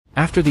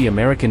After the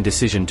American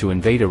decision to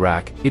invade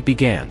Iraq, it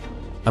began.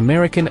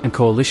 American and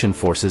coalition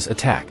forces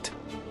attacked.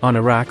 On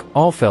Iraq,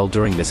 all fell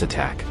during this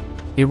attack.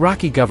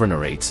 Iraqi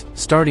governorates,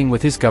 starting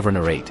with his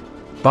governorate,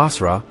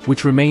 Basra,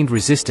 which remained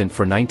resistant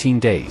for 19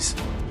 days.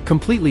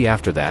 Completely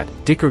after that,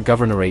 Dikr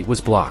governorate was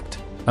blocked.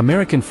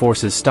 American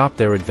forces stopped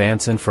their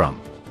advance and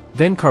from.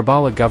 Then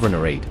Karbala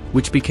governorate,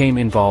 which became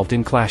involved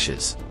in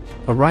clashes.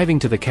 Arriving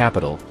to the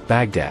capital,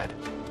 Baghdad.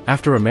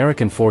 After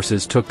American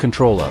forces took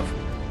control of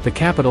the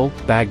capital,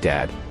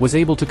 Baghdad, was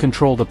able to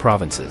control the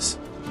provinces,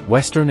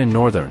 western and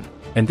northern,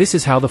 and this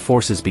is how the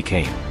forces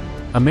became.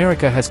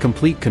 America has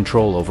complete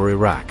control over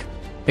Iraq.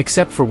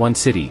 Except for one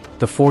city,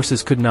 the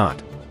forces could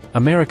not.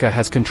 America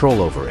has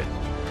control over it.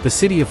 The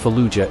city of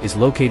Fallujah is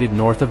located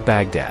north of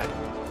Baghdad.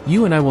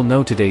 You and I will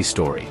know today's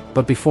story,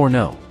 but before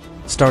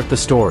start the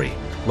story,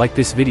 like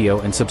this video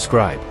and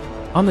subscribe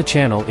on the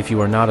channel if you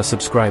are not a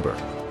subscriber.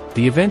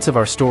 The events of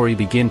our story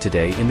begin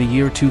today in the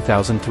year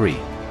 2003.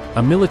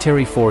 A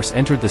military force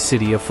entered the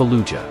city of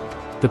Fallujah.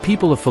 The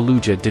people of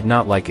Fallujah did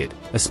not like it,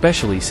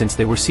 especially since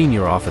they were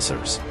senior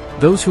officers.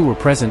 Those who were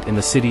present in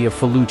the city of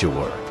Fallujah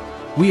were.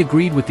 We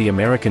agreed with the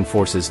American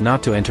forces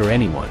not to enter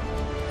anyone.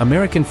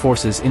 American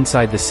forces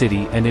inside the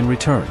city, and in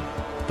return,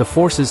 the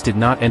forces did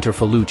not enter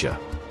Fallujah.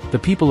 The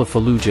people of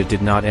Fallujah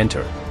did not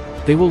enter.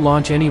 They will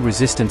launch any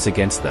resistance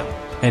against them,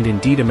 and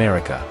indeed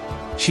America.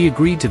 She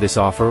agreed to this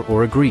offer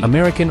or agreed.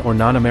 American or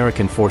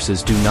non-American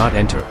forces do not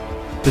enter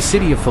the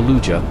city of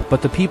Fallujah,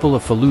 but the people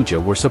of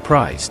Fallujah were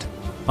surprised.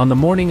 On the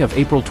morning of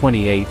April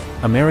 28,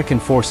 American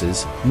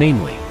forces,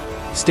 namely,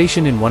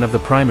 stationed in one of the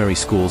primary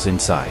schools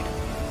inside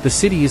the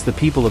city is the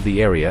people of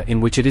the area in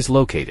which it is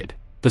located.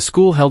 The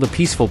school held a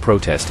peaceful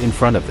protest in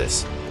front of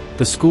this.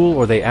 The school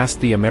or they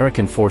asked the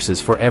American forces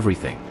for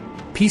everything.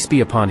 Peace be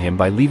upon him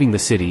by leaving the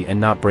city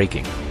and not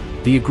breaking.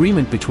 The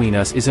agreement between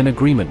us is an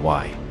agreement.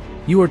 Why?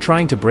 You are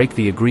trying to break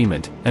the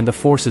agreement, and the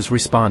forces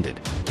responded.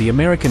 The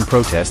American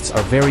protests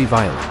are very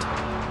violent.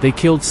 They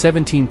killed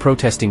 17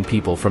 protesting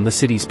people from the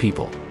city's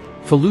people.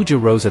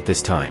 Fallujah rose at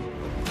this time.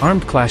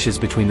 Armed clashes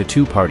between the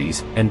two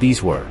parties, and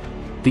these were.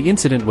 The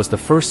incident was the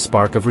first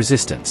spark of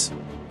resistance.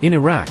 In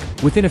Iraq,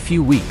 within a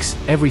few weeks,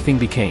 everything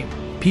became.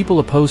 People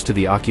opposed to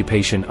the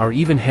occupation are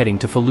even heading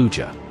to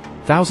Fallujah.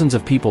 Thousands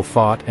of people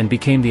fought and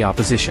became the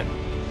opposition.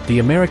 The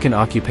American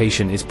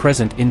occupation is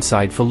present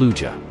inside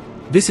Fallujah.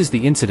 This is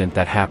the incident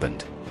that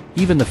happened.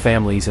 Even the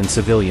families and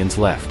civilians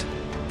left.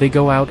 They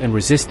go out and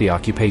resist the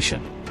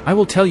occupation. I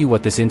will tell you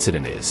what this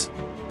incident is.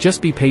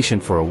 Just be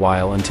patient for a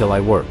while until I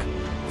work.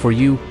 For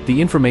you,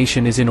 the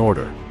information is in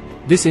order.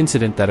 This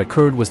incident that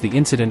occurred was the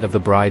incident of the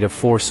bride of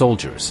 4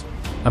 soldiers.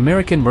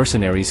 American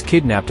mercenaries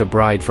kidnapped a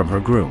bride from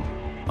her groom.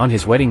 On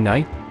his wedding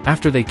night,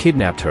 after they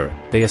kidnapped her,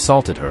 they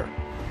assaulted her.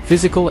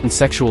 Physical and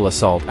sexual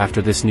assault.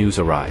 After this news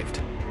arrived,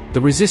 the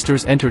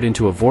resistors entered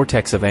into a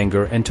vortex of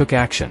anger and took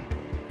action.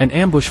 An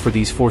ambush for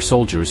these 4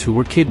 soldiers who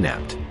were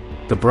kidnapped.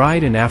 The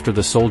bride and after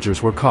the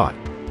soldiers were caught.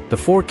 The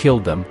 4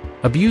 killed them,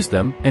 abused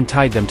them, and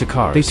tied them to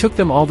cars. They took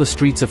them all the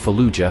streets of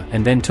Fallujah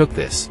and then took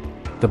this.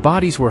 The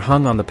bodies were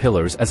hung on the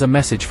pillars as a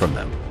message from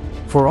them.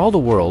 For all the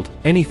world,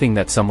 anything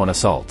that someone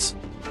assaults,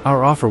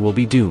 our offer will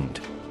be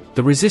doomed.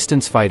 The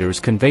resistance fighters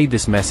conveyed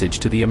this message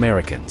to the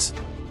Americans,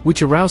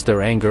 which aroused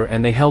their anger,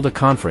 and they held a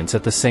conference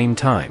at the same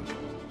time.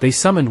 They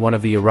summoned one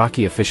of the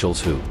Iraqi officials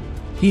who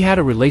he had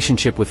a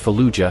relationship with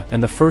Fallujah,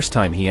 and the first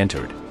time he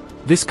entered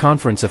this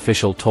conference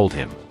official told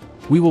him,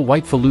 "We will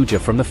wipe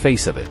Fallujah from the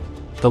face of it,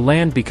 the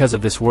land, because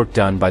of this work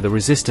done by the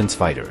resistance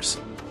fighters."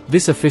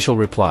 This official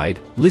replied,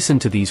 "Listen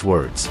to these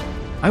words.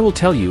 I will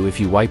tell you if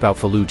you wipe out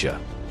Fallujah,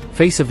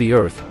 face of the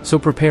earth, so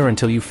prepare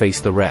until you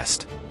face the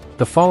rest.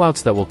 The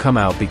fallouts that will come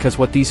out because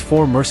what these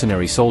 4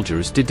 mercenary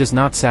soldiers did does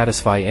not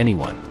satisfy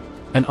anyone.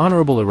 An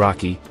honorable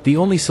Iraqi, the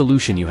only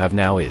solution you have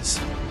now is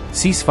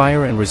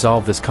ceasefire and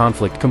resolve this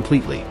conflict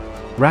completely,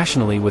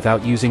 rationally,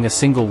 without using a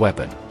single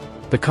weapon."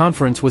 The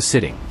conference was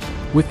sitting.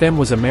 With them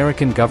was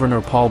American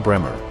Governor Paul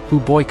Bremer, who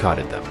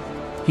boycotted them.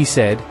 He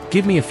said,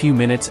 "Give me a few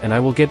minutes and I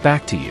will get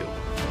back to you."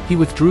 He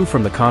withdrew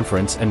from the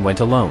conference and went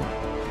alone.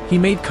 He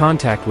made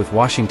contact with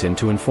Washington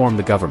to inform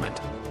the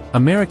government.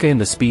 America in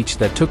the speech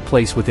that took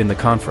place within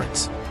the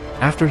conference.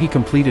 After he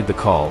completed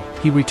the call,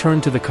 he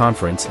returned to the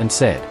conference and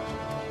said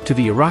to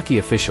the Iraqi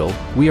official,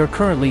 "We are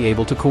currently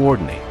able to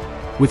coordinate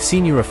with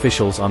senior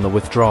officials on the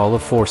withdrawal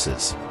of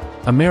forces.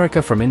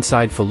 America from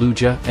inside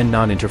Fallujah and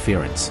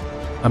non-interference.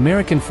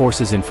 American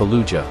forces in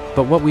Fallujah,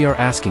 but what we are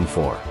asking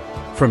for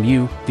from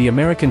you, the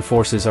American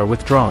forces are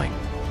withdrawing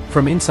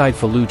from inside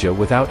Fallujah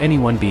without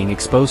anyone being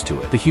exposed to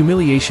it." The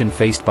humiliation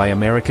faced by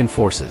American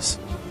forces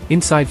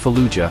inside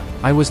Fallujah,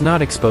 I was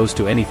not exposed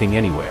to anything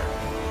anywhere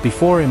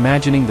before.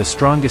 Imagining the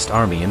strongest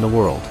army in the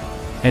world,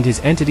 and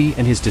his entity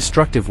and his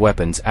destructive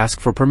weapons ask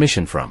for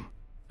permission from.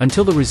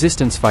 Until the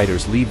resistance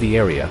fighters leave the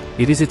area,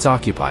 it is its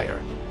occupier,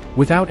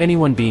 without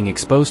anyone being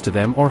exposed to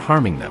them or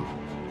harming them.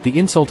 The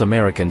insult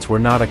Americans were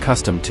not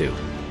accustomed to.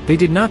 They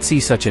did not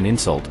see such an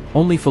insult.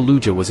 Only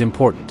Fallujah was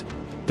important.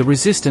 The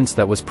resistance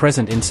that was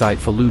present inside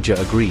Fallujah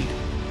agreed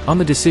on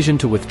the decision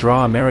to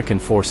withdraw American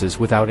forces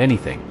without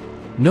anything.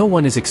 No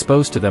one is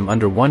exposed to them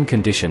under one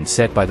condition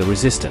set by the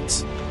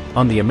resistance.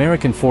 On the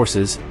American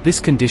forces, this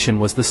condition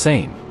was the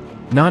same.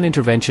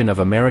 Non-intervention of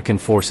American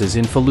forces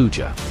in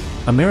Fallujah.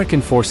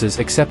 American forces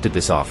accepted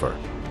this offer.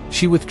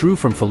 She withdrew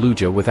from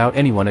Fallujah without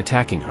anyone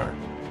attacking her.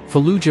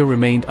 Fallujah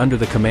remained under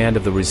the command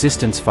of the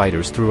resistance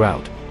fighters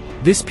throughout.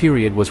 This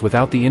period was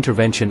without the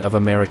intervention of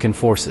American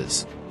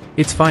forces.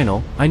 It's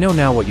final. I know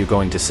now what you're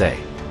going to say.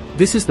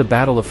 This is the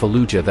Battle of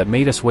Fallujah that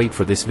made us wait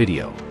for this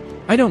video.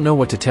 I don't know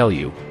what to tell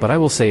you, but I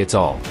will say it's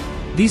all.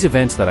 These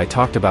events that I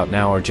talked about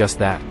now are just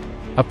that.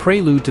 A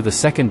prelude to the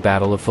Second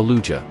Battle of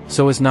Fallujah,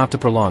 so as not to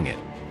prolong it.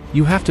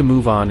 You have to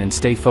move on and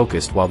stay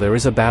focused while there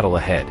is a battle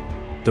ahead.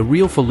 The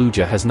real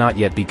Fallujah has not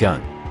yet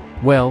begun.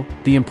 Well,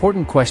 the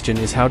important question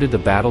is, how did the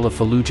Battle of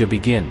Fallujah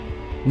begin?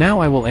 Now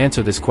I will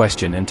answer this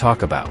question and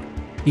talk about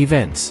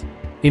events.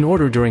 In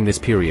order during this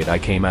period I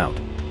came out.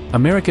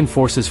 American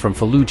forces from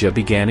Fallujah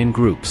began in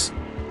groups.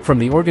 From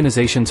the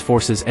organization's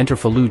forces enter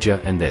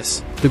Fallujah and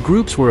this. The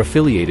groups were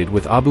affiliated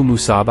with Abu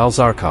Musab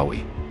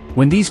al-Zarqawi.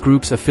 When these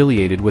groups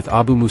affiliated with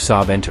Abu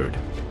Musab entered,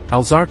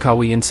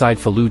 al-Zarqawi inside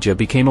Fallujah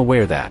became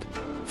aware that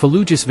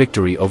Fallujah's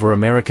victory over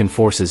American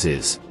forces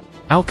is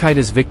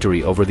Al-Qaeda's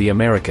victory over the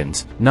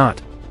Americans,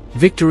 not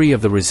victory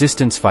of the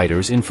resistance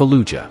fighters in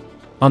Fallujah.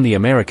 On the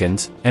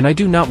Americans, and I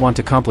do not want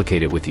to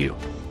complicate it with you.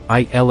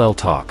 I'll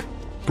talk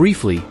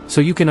briefly, so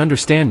you can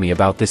understand me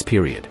about this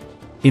period.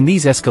 In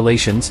these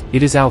escalations,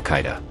 it is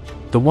Al-Qaeda.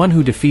 The one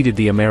who defeated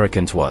the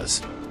Americans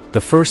was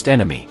the first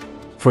enemy.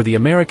 For the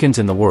Americans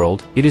in the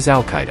world, it is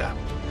Al-Qaeda.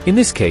 In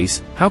this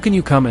case, how can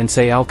you come and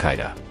say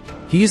Al-Qaeda?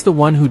 He is the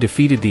one who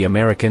defeated the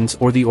Americans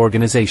or the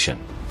organization.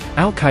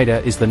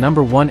 Al-Qaeda is the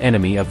 #1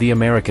 enemy of the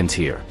Americans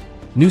here.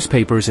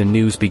 Newspapers and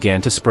news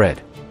began to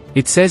spread.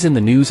 It says in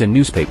the news and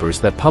newspapers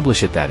that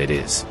publish it that it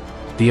is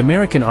the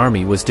American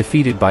army was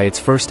defeated by its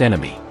first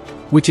enemy,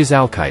 which is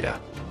Al-Qaeda.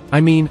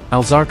 I mean,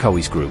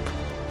 al-Zarqawi's group.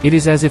 It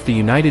is as if the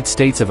United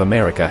States of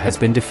America has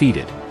been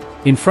defeated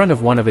in front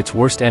of one of its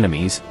worst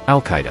enemies,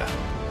 Al-Qaeda.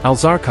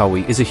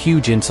 Al-Zarqawi is a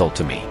huge insult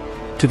to me.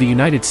 To the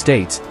United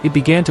States, it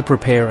began to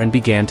prepare and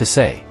began to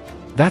say.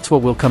 That's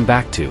what we'll come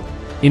back to.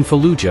 In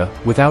Fallujah,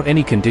 without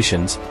any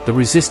conditions, the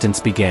resistance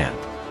began.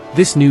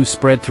 This news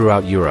spread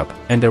throughout Europe,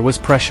 and there was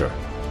pressure.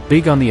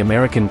 Big on the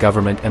American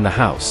government and the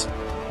House.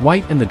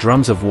 White and the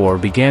drums of war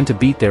began to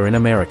beat there in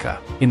America,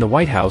 in the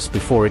White House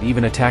before it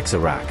even attacks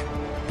Iraq.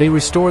 They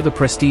restore the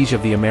prestige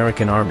of the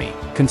American army,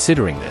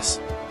 considering this.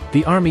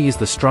 The army is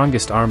the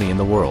strongest army in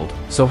the world,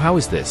 so how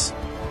is this?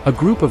 A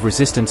group of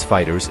resistance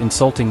fighters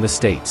insulting the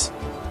states.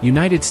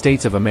 United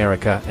States of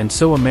America, and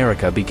so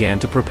America began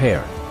to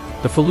prepare.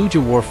 The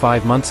Fallujah War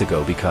 5 months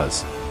ago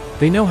because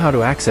they know how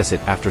to access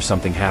it after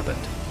something happened.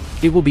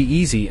 It will be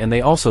easy, and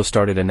they also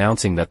started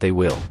announcing that they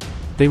will.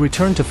 They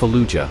returned to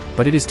Fallujah,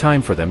 but it is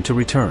time for them to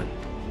return.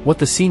 What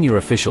the senior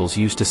officials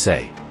used to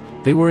say.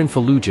 They were in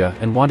Fallujah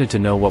and wanted to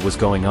know what was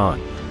going on.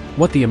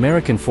 What the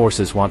American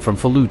forces want from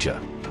Fallujah.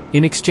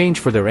 In exchange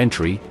for their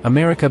entry,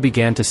 America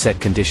began to set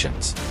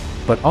conditions.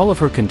 But all of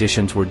her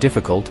conditions were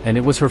difficult, and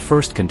it was her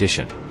first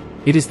condition.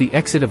 It is the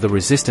exit of the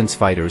resistance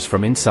fighters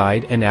from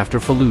inside and after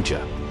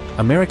Fallujah.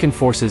 American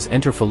forces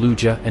enter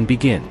Fallujah and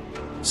begin.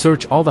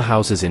 Search all the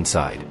houses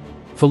inside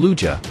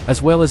Fallujah,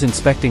 as well as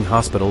inspecting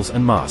hospitals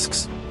and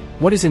mosques.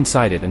 What is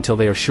inside it until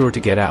they are sure to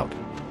get out?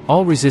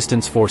 All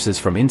resistance forces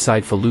from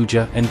inside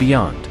Fallujah and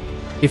beyond.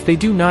 If they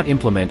do not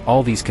implement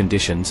all these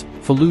conditions,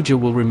 Fallujah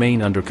will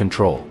remain under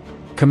control.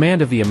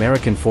 Command of the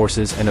American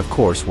forces, and of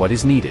course what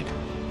is needed.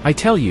 I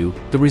tell you,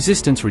 the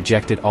resistance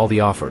rejected all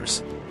the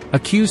offers.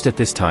 Accused at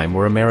this time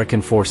were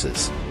American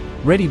forces.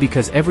 Ready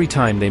because every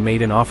time they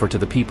made an offer to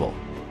the people.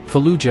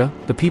 Fallujah,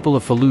 the people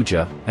of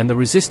Fallujah, and the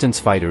resistance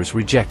fighters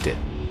rejected.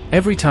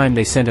 Every time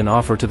they sent an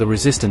offer to the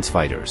resistance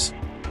fighters.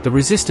 The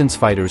resistance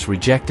fighters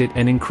reject it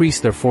and increase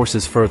their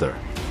forces further.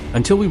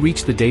 Until we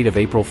reach the date of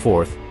April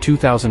 4,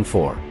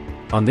 2004.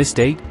 On this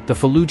date, the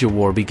Fallujah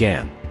War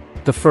began.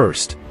 The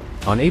first.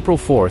 On April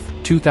 4,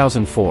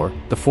 2004,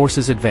 the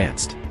forces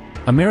advanced.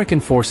 American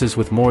forces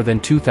with more than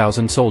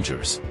 2,000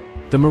 soldiers.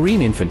 The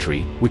Marine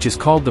infantry, which is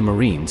called the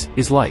Marines,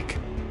 is like.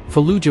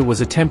 Fallujah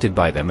was attempted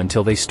by them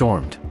until they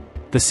stormed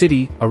the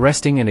city,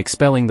 arresting and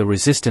expelling the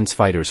resistance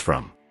fighters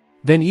from.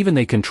 Then even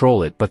they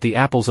control it, but the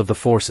apples of the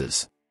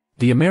forces.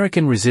 The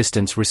American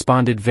resistance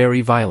responded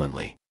very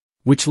violently,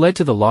 which led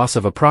to the loss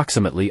of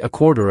approximately a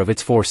quarter of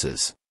its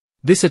forces.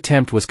 This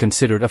attempt was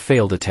considered a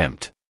failed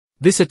attempt.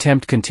 This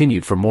attempt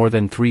continued for more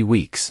than 3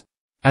 weeks.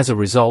 As a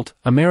result,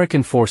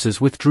 American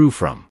forces withdrew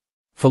from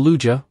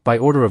Fallujah, by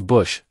order of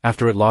Bush,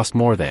 after it lost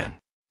more than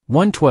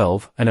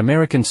 112, an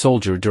American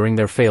soldier during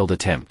their failed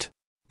attempt.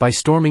 By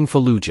storming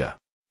Fallujah,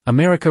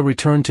 America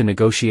returned to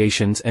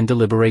negotiations and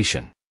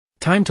deliberation.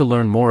 Time to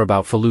learn more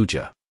about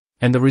Fallujah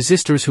and the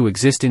resistors who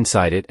exist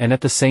inside it, and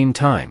at the same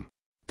time,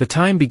 the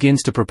time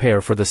begins to prepare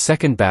for the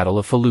Second Battle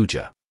of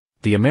Fallujah.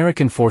 The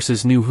American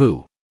forces knew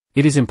who.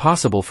 It is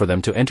impossible for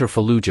them to enter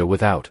Fallujah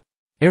without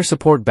air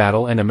support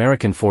battle, and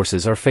American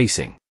forces are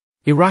facing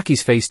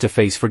Iraqis face to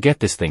face.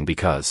 Forget this thing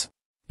because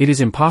it is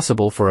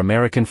impossible for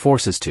American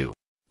forces to.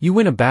 You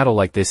win a battle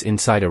like this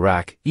inside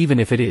Iraq, even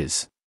if it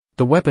is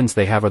The weapons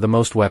they have are the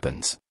most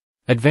weapons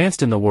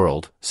advanced in the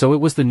world, so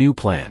it was the new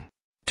plan.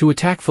 To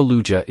attack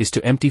Fallujah is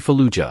to empty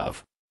Fallujah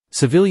of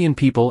civilian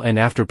people, and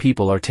after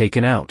people are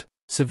taken out,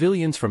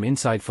 civilians from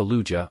inside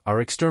Fallujah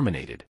are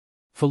exterminated.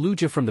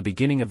 Fallujah from the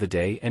beginning of the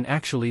day, and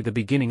actually the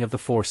beginning of the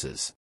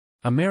forces.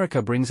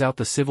 America brings out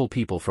the civil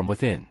people from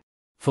within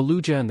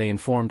Fallujah, and they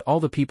informed all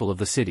the people of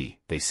the city.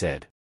 They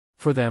said,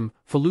 for them,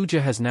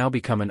 Fallujah has now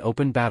become an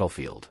open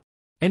battlefield.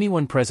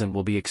 Anyone present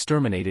will be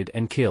exterminated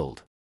and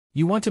killed.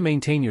 You want to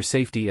maintain your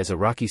safety as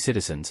Iraqi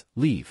citizens,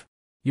 leave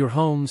your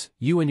homes,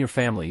 you and your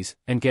families,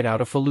 and get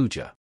out of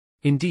Fallujah.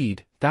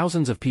 Indeed,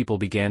 thousands of people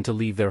began to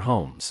leave their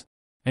homes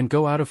and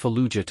go out of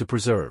Fallujah to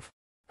preserve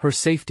her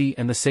safety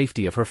and the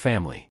safety of her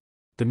family.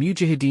 The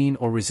Mujahideen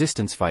or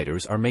resistance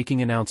fighters are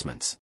making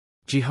announcements.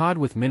 Jihad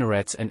with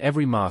minarets, and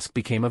every mosque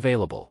became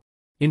available.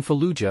 In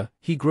Fallujah,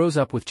 he grows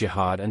up with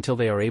jihad until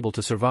they are able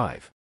to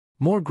survive.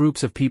 More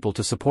groups of people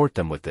to support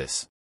them with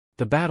this.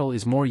 The battle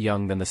is more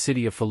young than the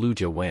city of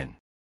Fallujah when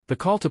the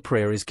call to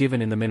prayer is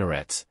given in the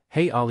minarets,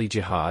 Hey Ali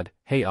Jihad,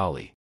 Hey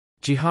Ali.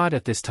 Jihad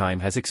at this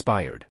time has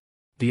expired.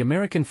 The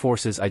American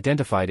forces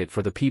identified it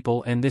for the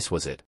people, and this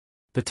was it.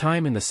 The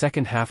time in the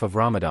second half of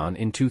Ramadan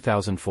in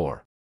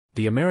 2004.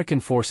 The American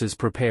forces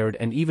prepared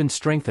and even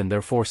strengthened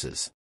their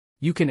forces.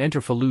 You can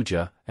enter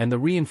Fallujah, and the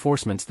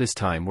reinforcements this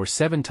time were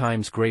 7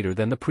 times greater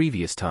than the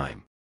previous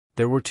time.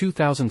 There were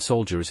 2,000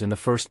 soldiers in the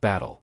first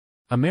battle.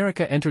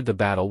 America entered the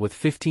battle with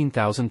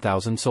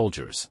 15,000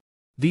 soldiers.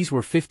 These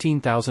were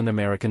 15,000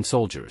 American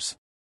soldiers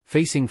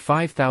facing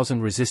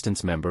 5,000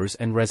 resistance members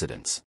and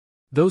residents.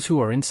 Those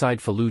who are inside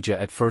Fallujah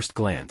at first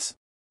glance.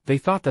 They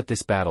thought that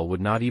this battle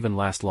would not even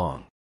last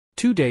long.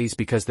 2 days,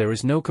 because there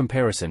is no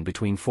comparison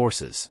between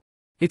forces.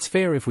 It's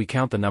fair if we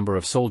count the number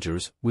of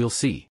soldiers, we'll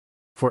see.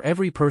 For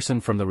every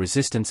person from the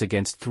resistance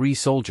against 3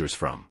 soldiers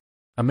from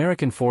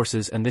American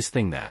forces, and this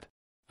thing that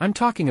I'm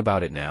talking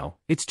about it now,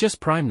 it's just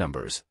prime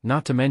numbers,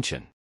 not to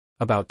mention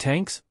about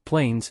tanks,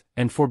 planes,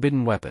 and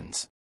forbidden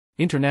weapons.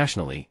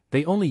 Internationally,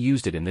 they only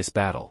used it in this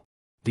battle.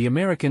 The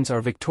Americans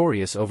are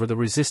victorious over the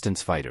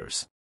resistance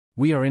fighters.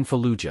 We are in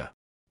Fallujah.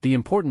 The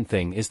important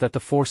thing is that the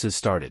forces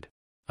started.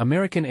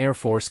 American Air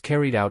Force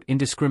carried out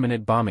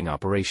indiscriminate bombing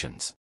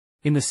operations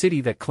in the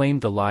city that claimed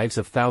the lives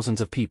of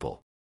thousands of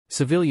people,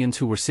 civilians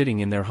who were sitting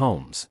in their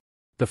homes.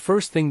 The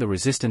first thing the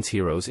resistance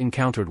heroes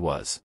encountered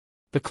was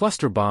the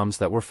cluster bombs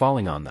that were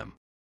falling on them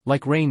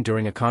like rain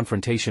during a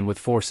confrontation with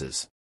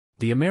forces.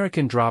 The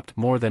American dropped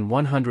more than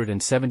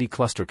 170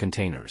 cluster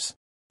containers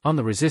on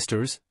the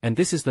resistors, and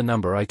this is the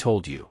number I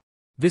told you.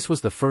 This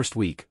was the first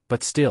week,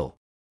 but still,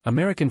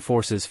 American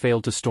forces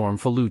failed to storm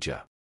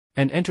Fallujah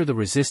and enter the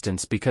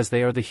resistance because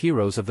they are the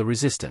heroes of the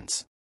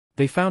resistance.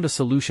 They found a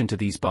solution to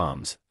these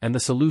bombs, and the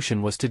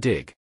solution was to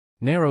dig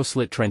narrow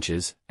slit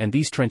trenches, and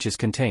these trenches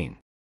contain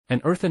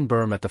an earthen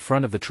berm at the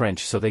front of the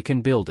trench so they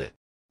can build it.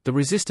 The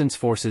resistance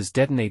forces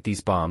detonate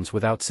these bombs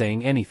without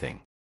saying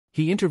anything.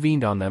 He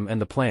intervened on them,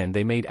 and the plan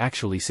they made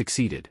actually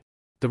succeeded.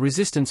 The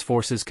resistance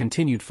forces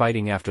continued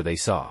fighting after they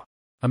saw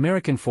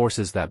American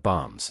forces that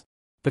bombs.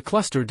 The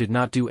cluster did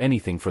not do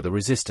anything for the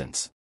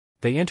resistance.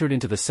 They entered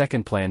into the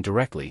second plan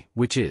directly,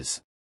 which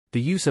is the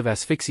use of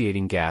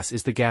asphyxiating gas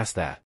is the gas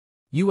that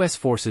U.S.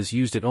 forces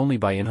used it only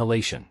by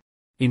inhalation.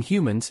 In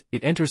humans,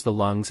 it enters the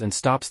lungs and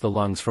stops the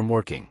lungs from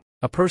working.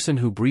 A person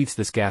who breathes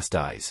this gas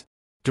dies.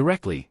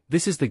 Directly,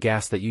 this is the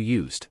gas that you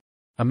used.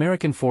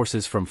 American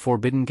forces from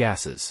forbidden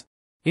gases.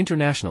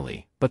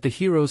 Internationally, but the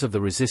heroes of the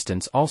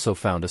resistance also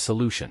found a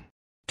solution.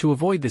 To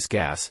avoid this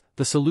gas,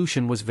 the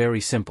solution was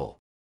very simple.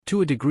 To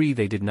a degree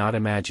they did not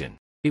imagine.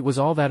 It was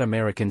all that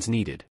Americans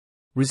needed.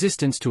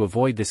 Resistance to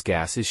avoid this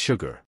gas is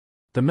sugar.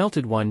 The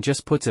melted one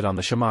just puts it on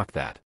the shamak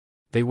that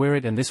they wear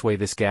it, and this way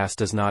this gas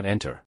does not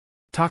enter.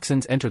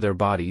 Toxins enter their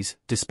bodies,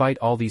 despite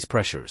all these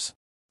pressures.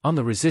 On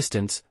the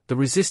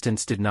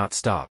resistance did not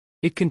stop.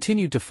 It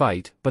continued to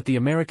fight, but the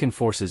American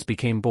forces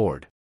became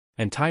bored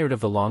and tired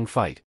of the long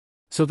fight.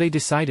 So they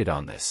decided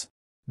on this.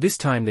 This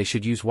time they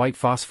should use white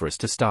phosphorus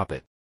to stop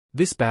it.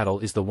 This battle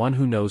is the one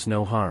who knows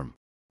no harm.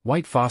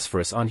 White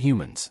phosphorus on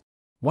humans.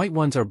 White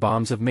ones are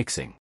bombs of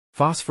mixing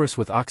phosphorus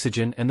with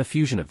oxygen, and the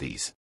fusion of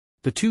these.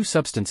 The two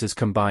substances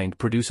combined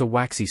produce a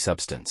waxy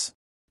substance.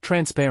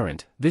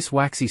 Transparent, this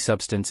waxy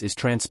substance is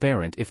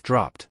transparent if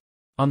dropped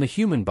on the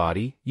human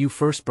body. You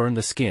first burn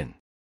the skin,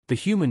 the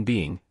human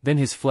being, then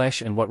his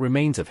flesh and what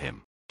remains of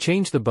him.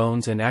 Change the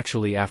bones, and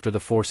actually after the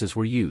forces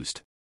were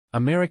used.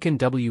 American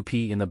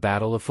WP in the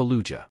Battle of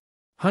Fallujah.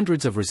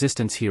 Hundreds of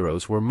resistance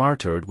heroes were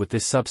martyred with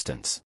this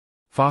substance.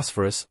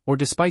 Phosphorus, or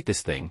despite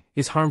this thing,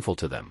 is harmful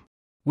to them.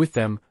 With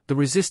them, the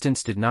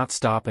resistance did not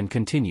stop and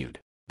continued.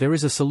 There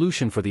is a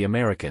solution for the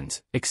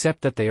Americans,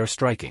 except that they are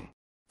striking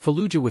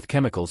Fallujah with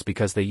chemicals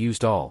because they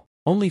used all.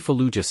 Only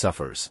Fallujah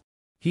suffers.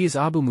 He is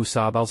Abu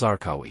Musab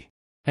al-Zarqawi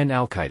and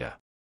Al-Qaeda.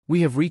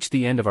 We have reached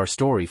the end of our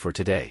story for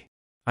today.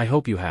 I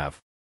hope you have.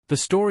 The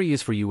story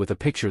is for you with a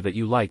picture that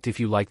you liked. If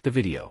you liked the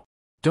video,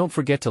 don't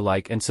forget to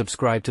like and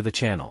subscribe to the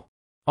channel.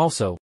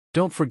 Also,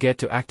 don't forget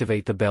to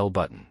activate the bell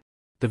button.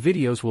 The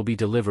videos will be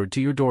delivered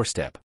to your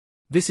doorstep.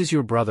 This is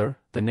your brother,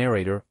 the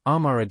narrator,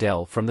 Amar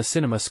Adel from the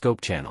Cinema Scope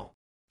channel.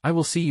 I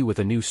will see you with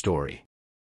a new story.